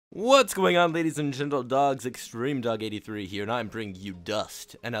What's going on, ladies and gentle dogs? Extreme Dog 83 here, and I'm bringing you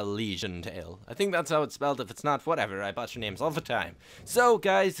Dust, an Elysian tale. I think that's how it's spelled. If it's not, whatever. I butcher names all the time. So,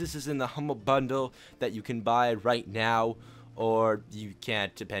 guys, this is in the Humble Bundle that you can buy right now, or you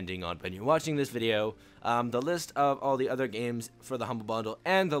can't, depending on when you're watching this video. The list of all the other games for the Humble Bundle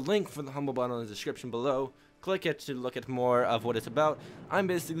and the link for the Humble Bundle in the description below. Click it to look at more of what it's about. I'm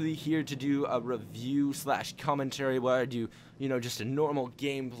basically here to do a review slash commentary where I do, just a normal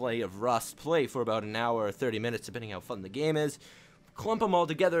gameplay of Rust. Play for about an hour or 30 minutes, depending how fun the game is. Clump them all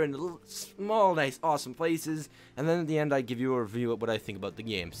together in little, small, nice, awesome places. And then at the end, I give you a review of what I think about the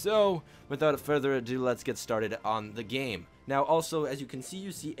game. So, without further ado, let's get started on the game. Now, also, as you can see,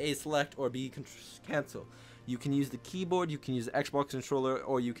 you see A select or B cancel. You can use the keyboard, you can use the Xbox controller,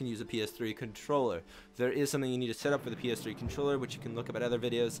 or you can use a PS3 controller. There is something you need to set up for the PS3 controller, which you can look up at other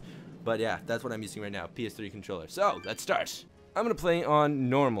videos. But yeah, that's what I'm using right now, PS3 controller. So, let's start. I'm going to play on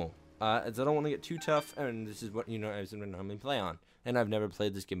normal, as I don't want to get too tough, and this is what, I was going to normally play on. And I've never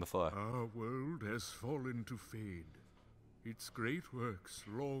played this game before. Our world has fallen to fade. Its great works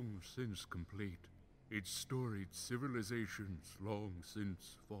long since complete. Its storied civilizations long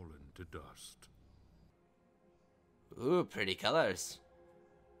since fallen to dust. Ooh, pretty colors.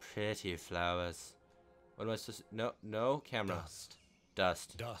 Pretty flowers. What am I supposed to... No, camera.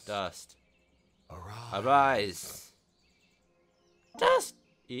 Dust. Arise. Dust!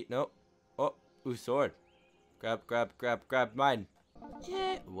 Eat, no. Oh, ooh, sword. Grab mine.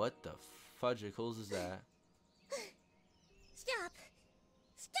 Yeah. What the fudgicles is that? Stop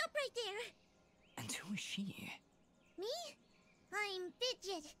right there. And who is she? Me? I'm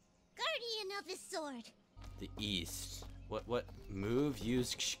Fidget, guardian of the sword. The East. What move?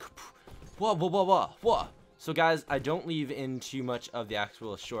 Use. Whoa. So guys, I don't leave in too much of the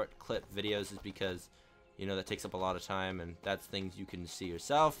actual short clip videos is because, that takes up a lot of time and that's things you can see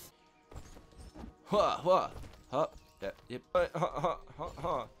yourself. A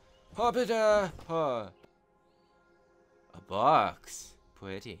box.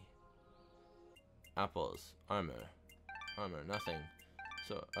 Pretty. Apples. Armor, nothing.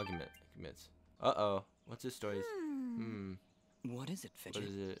 So, arguments. Uh-oh. What's his stories? What is it, Fidget? What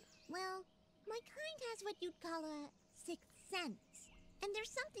is it? Well, my kind has what you'd call a sixth sense. And there's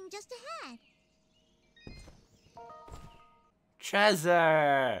something just ahead.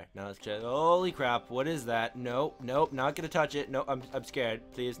 Treasure! No, it's treasure. Holy crap, what is that? Nope, not gonna touch it. No, I'm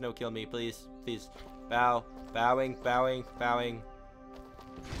scared. Please, no, kill me, please. Bowing.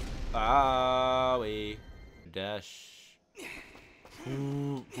 Bowie. Dash.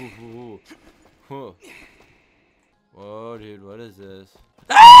 Ooh. Whoa, dude, what is this?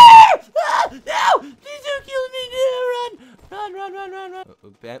 Ah! No! Please don't kill me! No,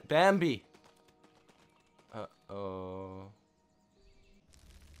 run! Bambi! Uh-oh.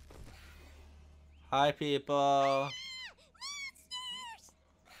 Hi, people.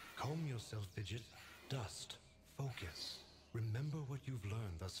 Calm yourself, Fidget. Dust. Focus. Remember what you've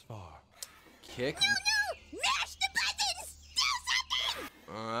learned thus far. Kick. No! Mash the buttons! Do something!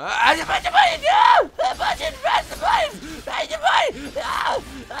 Mash the button! No! The button! Mash the button! Mash the button!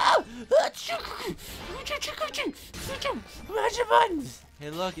 Mash the buttons! Hey,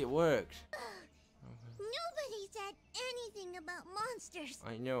 look, it worked. Nobody said anything about monsters.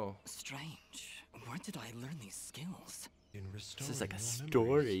 I know. Strange. Where did I learn these skills? In This is like a restoring your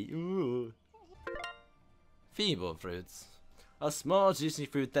story. Ooh. Feeble fruits. A small juicy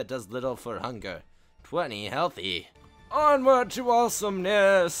fruit that does little for hunger. 20 healthy. Onward to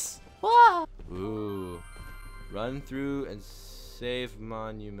awesomeness! Wah! Ooh. Run through and save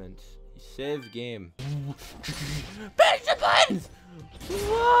monument. Save game. Bash the buttons!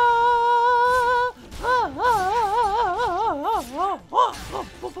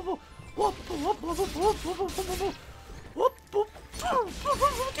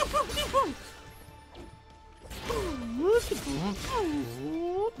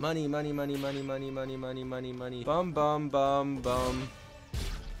 Money. Bum.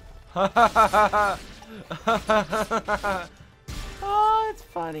 Oh, it's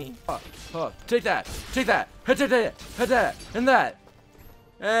funny. Take that, hit that, and that.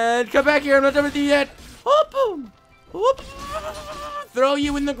 And come back here, I'm not done with you yet. Boom. Throw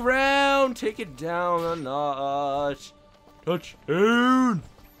you in the ground, take it down a notch. Touchdown.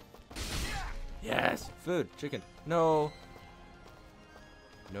 Yes, food, chicken. No,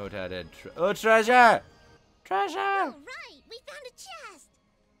 Daddy. Treasure. All right, we found a chest.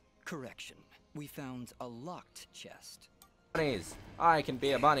 Correction. We found a locked chest. Bunnies. I can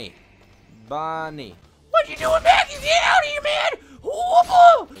be a bunny. What you doing back? Get out of here, man!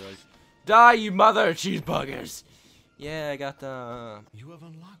 Die, you mother cheese buggers! Yeah, I got the You have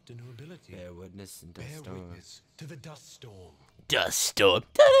unlocked a new ability. bear witness and dust Bear storm. witness to the dust storm. Dust storm.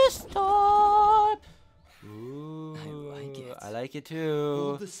 Dust storm. Ooh, I like it. I like it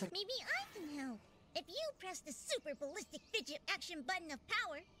too. Maybe I can help. If you press the super ballistic fidget action button of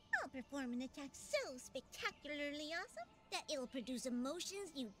power, I'll perform an attack so spectacularly awesome that it'll produce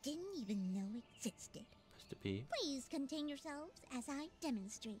emotions you didn't even know existed. Press the P. Please contain yourselves as I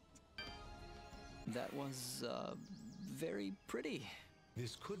demonstrate. That was, very pretty.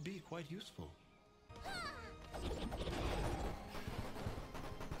 This could be quite useful.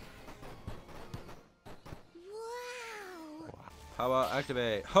 Wow! How about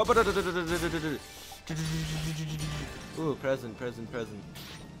activate? Ooh, present.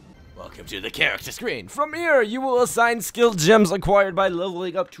 Welcome to the character screen. From here, you will assign skill gems acquired by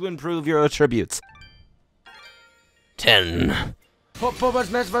leveling up to improve your attributes. 10. Hop,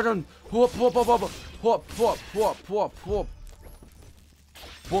 smash button. Hop.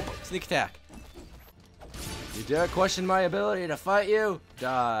 Sneak attack. You dare question my ability to fight you?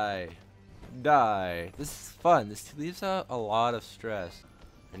 Die. This is fun. This leaves out a lot of stress.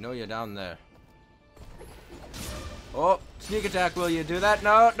 I know you're down there. Oh, sneak attack, will you do that?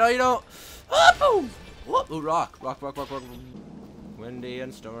 No, you don't. Oh, boom. Ooh, rock. Windy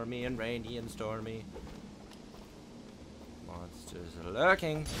and stormy and rainy and stormy. Monsters are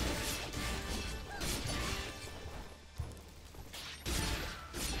lurking.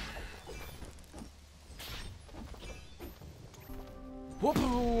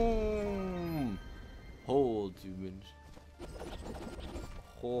 Boom. Hold 2 minutes.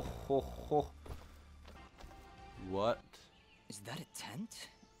 Ho. What? Is that a tent?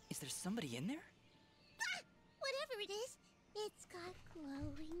 Is there somebody in there? Ah! Whatever it is, it's got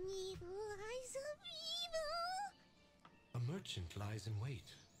glowing evil eyes of evil. A merchant lies in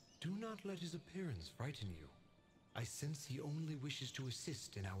wait. Do not let his appearance frighten you. I sense he only wishes to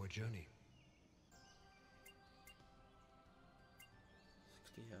assist in our journey.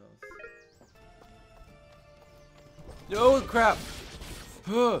 60 health. Oh crap!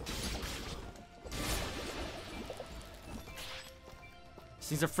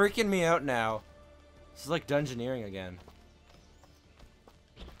 These are freaking me out now. This is like dungeoneering again.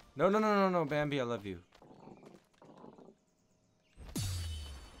 No, Bambi, I love you.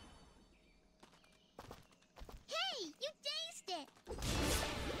 Hey, you dazed it.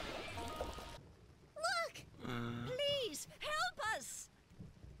 Look! Please, help us!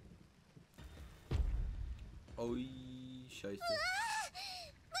 Oh, shiesty. Ah!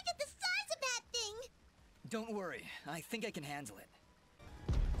 Look at the size of that thing! Don't worry, I think I can handle it.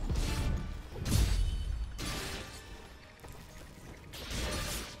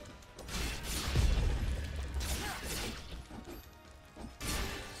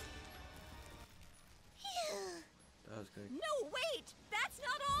 That was good. No, wait! That's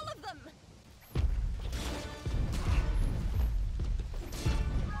not all of them!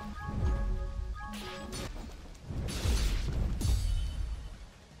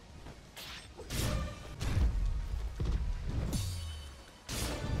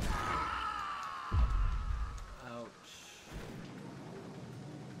 Ouch.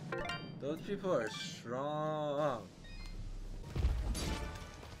 Those people are strong.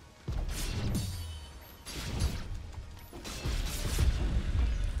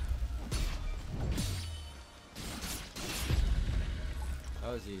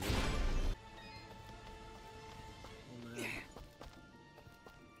 That was easy. Oh, man.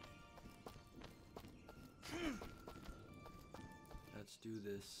 Let's do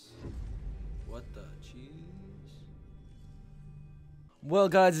this. What the cheese? Well,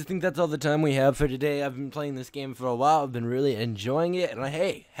 guys, I think that's all the time we have for today. I've been playing this game for a while. I've been really enjoying it. And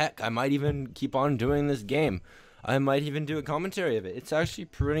hey, heck, I might even keep on doing this game. I might even do a commentary of it. It's actually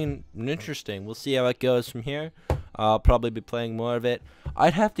pretty interesting. We'll see how it goes from here. I'll probably be playing more of it.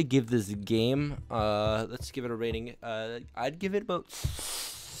 I'd have to give this game, let's give it a rating. I'd give it about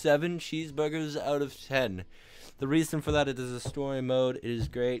 7 cheeseburgers out of 10. The reason for that, it is a story mode. It is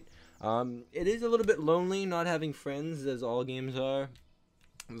great. It is a little bit lonely not having friends, as all games are.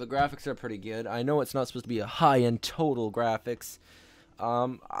 The graphics are pretty good. I know it's not supposed to be a high-end total graphics.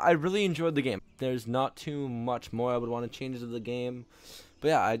 I really enjoyed the game. There's not too much more I would want to change to the game. But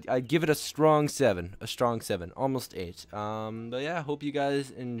yeah, I'd give it a strong 7. A strong 7. Almost 8. But yeah, I hope you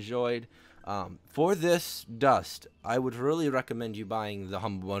guys enjoyed. For this Dust, I would really recommend you buying the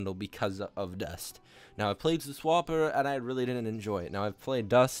Humble Bundle because of Dust. Now, I've played the Swapper, and I really didn't enjoy it. Now, I've played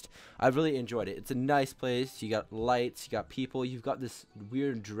Dust. I've really enjoyed it. It's a nice place. You got lights. You got people. You've got this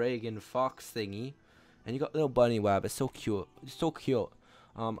weird dragon fox thingy. And you got little bunny wab. It's so cute. It's so cute.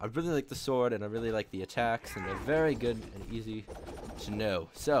 I really like the sword, and I really like the attacks, and they're very good and easy to know.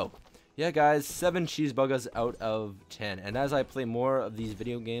 So, yeah guys, 7 Cheese Bugas out of 10. And as I play more of these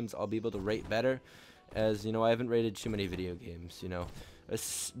video games, I'll be able to rate better. As, you know, I haven't rated too many video games, you know.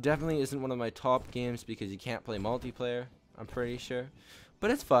 It definitely isn't one of my top games because you can't play multiplayer, I'm pretty sure.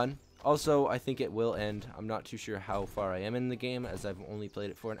 But it's fun. Also, I think it will end. I'm not too sure how far I am in the game, as I've only played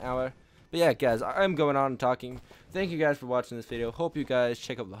it for an hour. But yeah, guys, I'm going on and talking. Thank you guys for watching this video. Hope you guys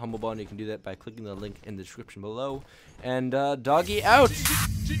check out the Humble Bundle. You can do that by clicking the link in the description below. And doggy out!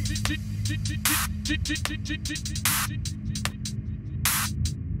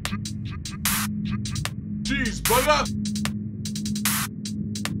 Cheese Buga!